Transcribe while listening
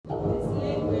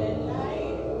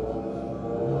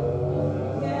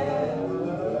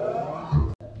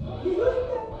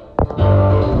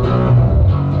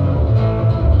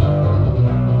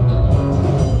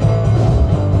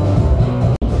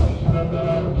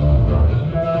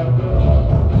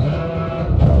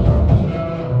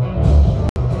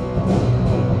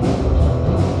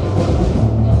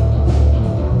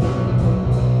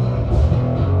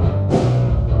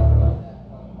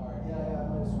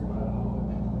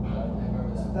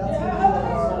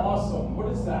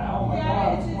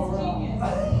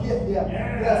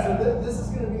Yeah, so this is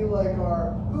going to be like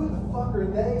our Who the Fuck Are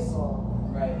They song.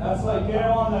 Right. That's like get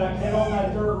on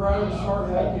that dirt road and start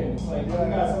hiking. It's like we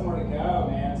got somewhere to go,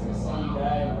 man. It's like a sunny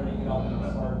day and we're ready to get up and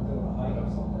start doing a hike or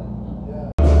something. Yeah.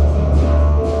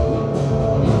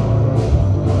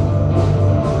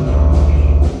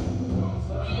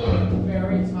 So at the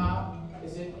very top,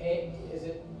 is it A,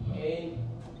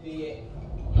 B,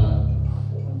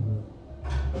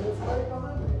 But it's right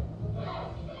behind me.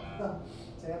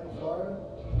 Tampa, Florida.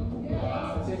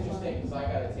 Yeah. It's interesting because I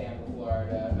got to Tampa,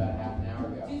 Florida about half an hour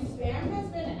ago. Dude, spam has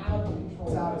been out of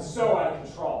control. It's so out of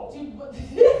control. Dude, what?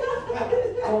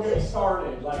 Don't get me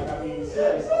started. Like, I mean,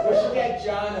 seriously. We should get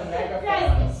John a megaphone.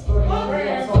 Guys, it's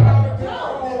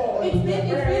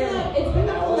been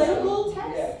the political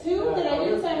text too that I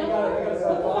didn't sign up for. I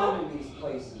got to bomb in these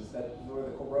places that where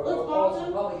the corona Let's bomb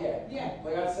them? well, Yeah.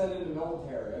 Like I said in the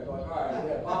military, I go like, all right, we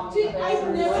got bombs. Dude,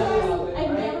 I've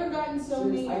never gotten so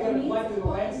many. I got to fight through the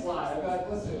landslide. I go like,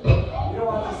 listen, you don't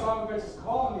want this son of a bitch just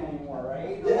calling me anymore,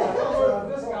 right? I'm like, oh,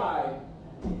 this guy.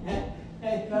 You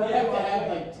have to have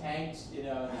like tanks, you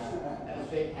know, and a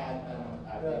big hat,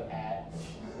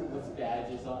 with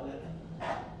badges on it.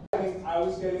 I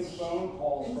was getting phone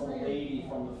calls from a lady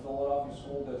from the Philadelphia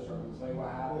school district and say what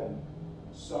happened.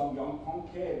 Some young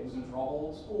punk kid was in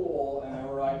trouble at school, and they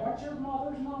were like, "What's your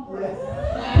mother's number?"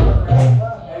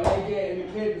 And the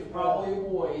kid was probably a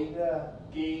boy.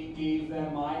 Gave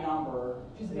them my number.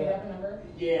 Just made up a number?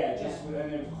 Yeah, and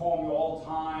they was calling me all the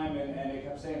time, and they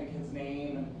kept saying the kid's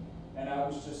name, and I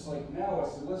was just like, no. I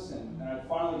said, listen, and I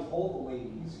finally told the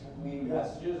ladies, kept leaving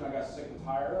messages, and I got sick and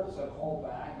tired of it, so I called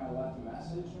back and I left a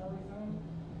message and everything.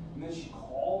 And then she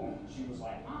called me, and she was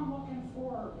like, I'm looking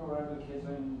for whatever the kid's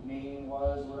name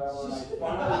was, whatever. And I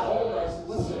finally told her, I said,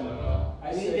 listen,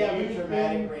 I said,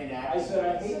 dramatic reenactment. I said,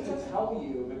 I hate to tell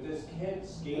you, but this kid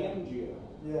scammed you.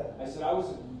 Yeah. I said, I was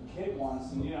a kid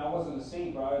once, and I wasn't a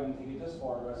saint, but I didn't take it this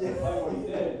far. But I said, tell you what he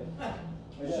did.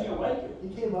 And she didn't like it. He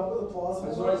came up with a plausible.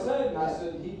 That's what I said, and I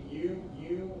said,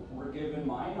 you were given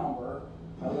my number.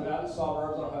 I live out in the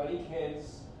suburbs. I don't have any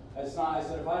kids. It's not. I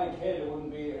said, if I had a kid, it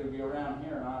would be around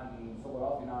here, not in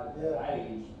Philadelphia, not at that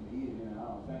age. I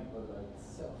don't think, but like,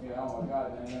 oh my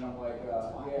God. And then I'm like,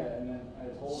 and then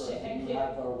I told her, I said, you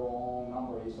had the wrong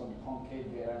number. Some punk kid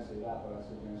gave. I didn't say that, but I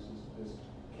said, this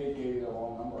kid gave you the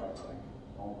wrong number. I think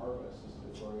on purpose, just to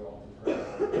throw you off the trail.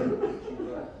 She was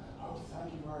like, oh, thank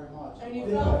you very much. And you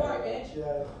fell for it, bitch.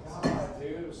 Yeah. God,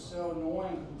 dude, it was so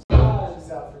annoying.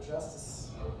 She's out for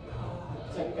justice.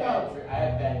 It's like bad dream. I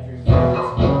had bad dreams. Dude,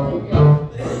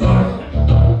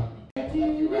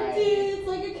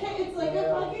 it's like a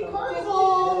fucking carnival.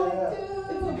 It's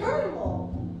a carnival.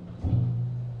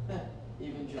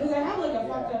 Even John. Because I have like a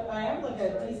fucked up, I have like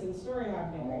a decent story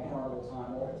happening right now.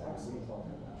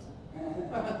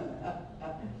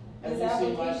 This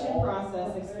application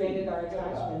process expanded our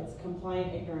attachments,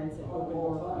 compliant ignorance, and open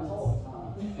worldliness.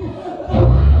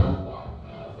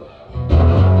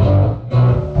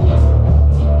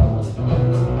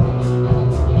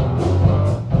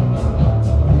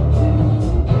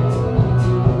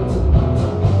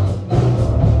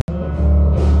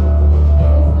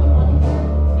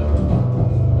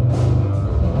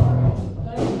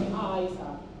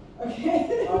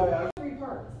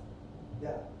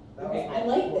 Okay, I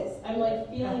like this. I'm like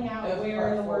feeling out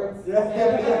where the words. Yeah.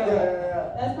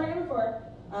 That's part number 4.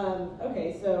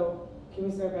 Okay, so can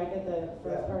we start back at the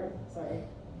first part? Sorry.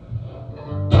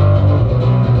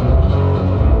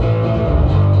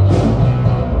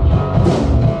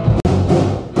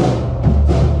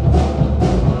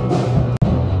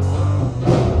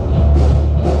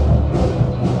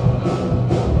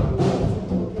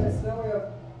 Okay, so now we have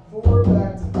 4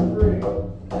 back to 3.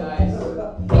 Nice.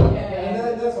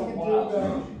 Let's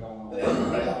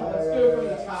do it from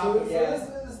the top. So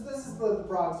this is the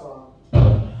prog song.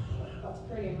 That's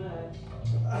pretty much.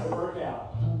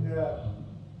 Workout. Yeah.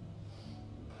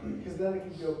 Because then it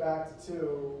can go back to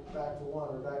 2, back to 1,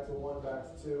 or back to 1, back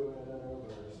to 2, and then over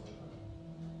or something.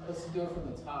 Let's do it from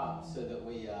the top so that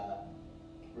we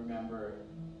remember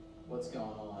what's going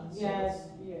on. Yes.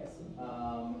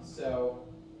 So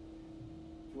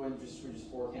we're just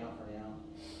 4 count for now.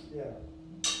 Yeah.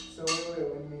 So wait,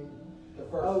 what do you mean? The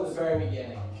very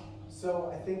beginning.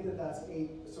 So I think that's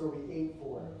 8. So it'll be 8,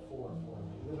 4, 4, 4.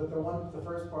 But the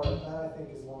first part that I think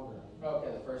is longer.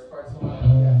 Okay, the first part's the one.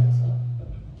 Yeah, I think so.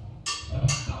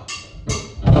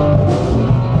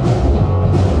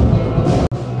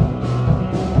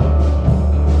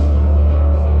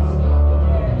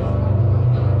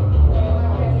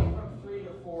 From 3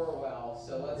 to 4 well.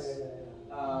 So let's.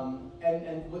 And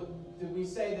did we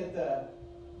say that the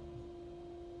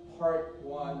part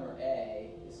 1 or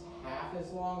A is half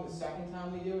as long the second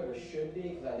time we do it, or should be,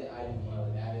 because I didn't know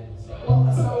that it.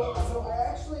 So I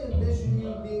actually envision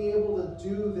you being able to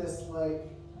do this like,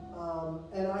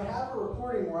 and I have a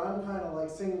recording where I'm kind of like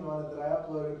singing on it that I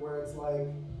uploaded where it's like.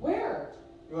 Where?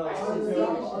 You want to On listen the to it?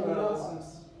 Dropbox, on the Dropbox.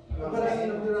 But I mean,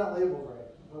 they're not labeled right.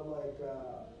 But like,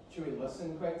 Should we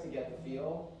listen quick to get the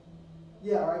feel?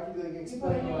 yeah, or I could like You put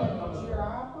explain in your what comes from.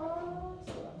 Dropbox?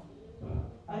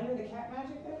 Under the cat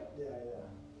magic there? Yeah,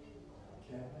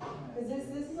 yeah. Cause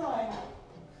this is all I have.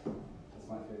 That's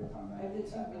my favorite time. I have the 2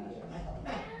 videos.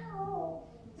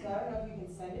 So I don't know if you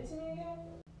can send it to me again?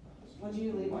 Would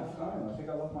you leave My phone. I think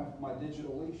I left my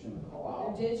digital leash in the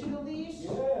car. Your digital leash?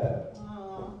 Yeah.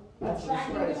 That's,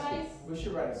 Tracking device? we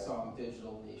should write a song,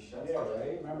 Digital Leash. That's Yeah, good.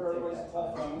 right? Remember everybody's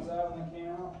tough phones out when they came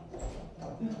out?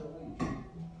 Digital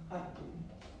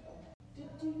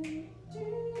leash.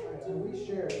 Alright, and we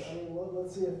share it. I mean,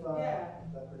 let's see if Yeah.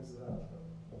 that brings it up.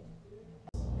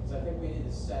 Because I think we need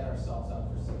to set ourselves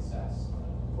up for success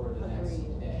for the next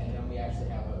Agreed. day, and then we actually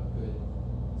have a good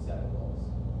set of goals.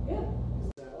 Yeah.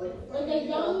 Like a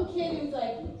young kid who's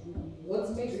like,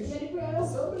 Let's make do some bro.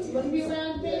 somebody. Want to be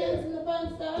around fans and the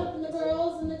fun stuff and the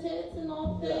girls and the tits and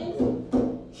all the things.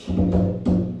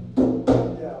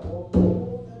 Yeah, well,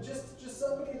 just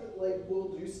somebody that like will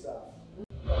do stuff.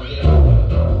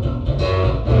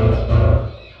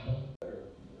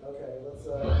 Okay, let's do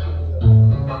that.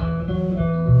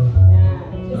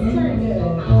 Just turn good.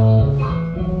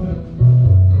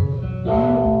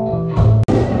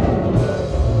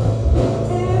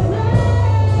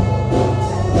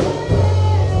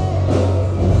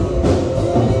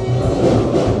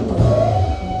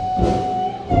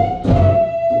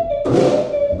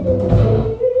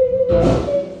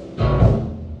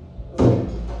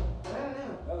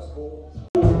 That was cool.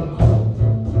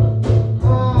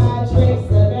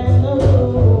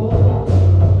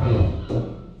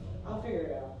 I'll figure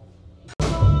it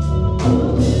out.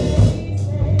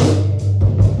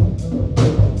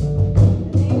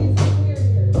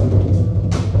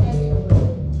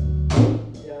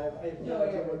 Yeah, I have no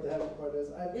idea what the heck part is.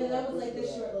 Yeah, that was like the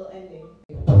short little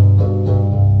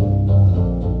ending.